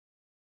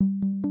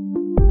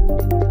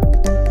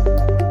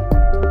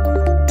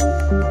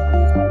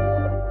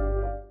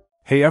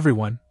Hey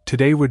everyone,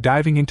 today we're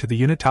diving into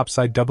the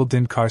UNITOPSCI doubled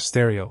in-car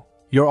stereo,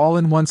 your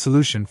all-in-one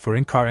solution for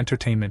in-car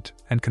entertainment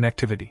and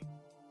connectivity.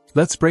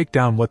 Let's break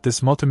down what this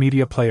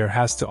multimedia player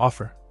has to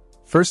offer.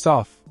 First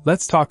off,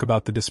 let's talk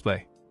about the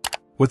display.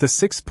 With a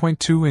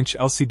 6.2-inch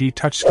LCD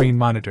touchscreen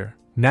monitor,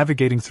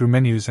 navigating through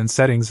menus and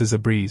settings is a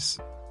breeze.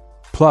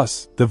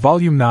 Plus, the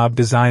volume knob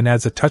design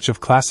adds a touch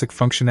of classic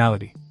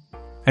functionality.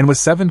 And with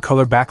 7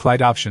 color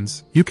backlight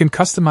options, you can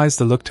customize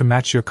the look to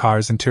match your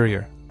car's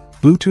interior.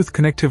 Bluetooth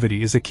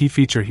connectivity is a key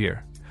feature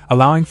here,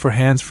 allowing for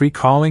hands-free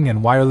calling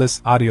and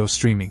wireless audio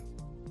streaming.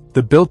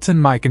 The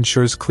built-in mic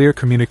ensures clear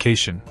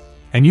communication,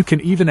 and you can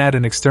even add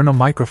an external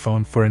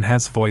microphone for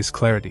enhanced voice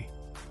clarity.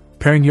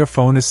 Pairing your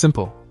phone is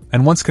simple,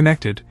 and once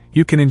connected,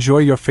 you can enjoy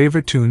your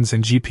favorite tunes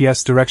and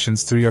GPS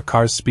directions through your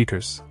car's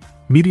speakers.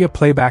 Media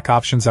playback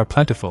options are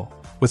plentiful,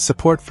 with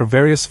support for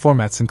various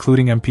formats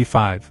including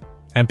MP5,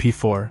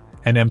 MP4,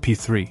 and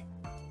MP3.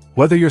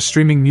 Whether you're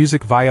streaming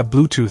music via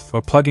Bluetooth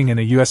or plugging in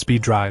a USB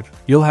drive,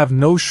 you'll have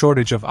no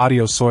shortage of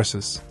audio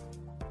sources.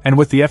 And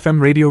with the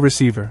FM radio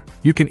receiver,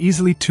 you can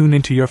easily tune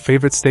into your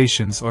favorite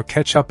stations or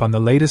catch up on the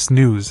latest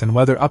news and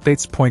weather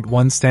updates.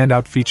 One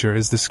standout feature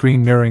is the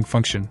screen mirroring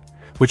function,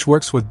 which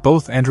works with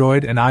both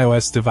Android and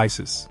iOS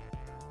devices.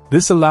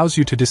 This allows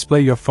you to display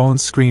your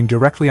phone's screen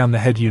directly on the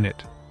head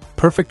unit,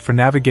 perfect for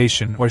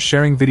navigation or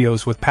sharing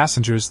videos with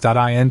passengers.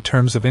 In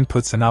terms of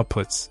inputs and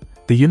outputs,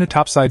 the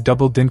UNITOPSCI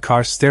doubled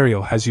in-car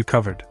stereo has you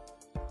covered.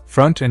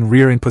 Front and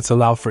rear inputs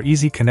allow for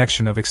easy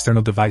connection of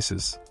external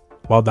devices,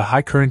 while the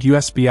high-current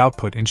USB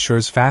output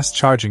ensures fast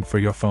charging for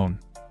your phone.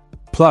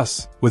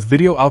 Plus, with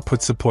video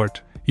output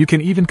support, you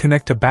can even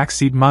connect a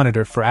backseat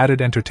monitor for added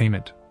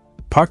entertainment.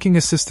 Parking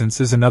assistance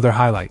is another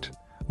highlight,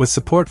 with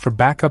support for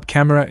backup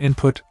camera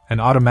input and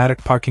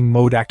automatic parking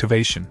mode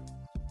activation.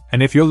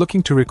 And if you're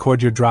looking to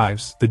record your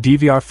drives, the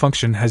DVR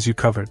function has you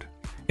covered.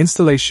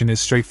 Installation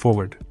is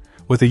straightforward,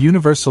 with a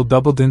universal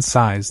doubled-in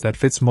size that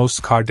fits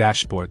most car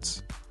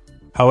dashboards.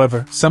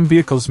 However, some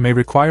vehicles may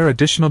require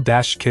additional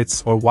dash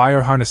kits or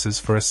wire harnesses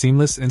for a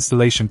seamless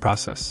installation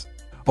process.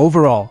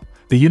 Overall,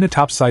 the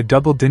UNITOPSCI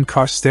doubled-in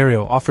car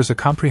stereo offers a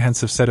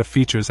comprehensive set of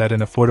features at an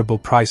affordable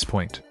price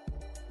point.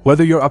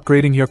 Whether you're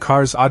upgrading your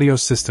car's audio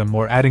system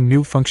or adding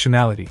new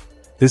functionality,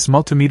 this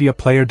multimedia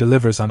player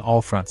delivers on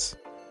all fronts.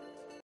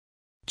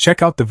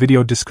 Check out the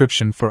video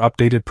description for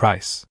updated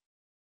price.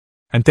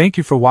 And thank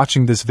you for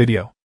watching this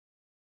video.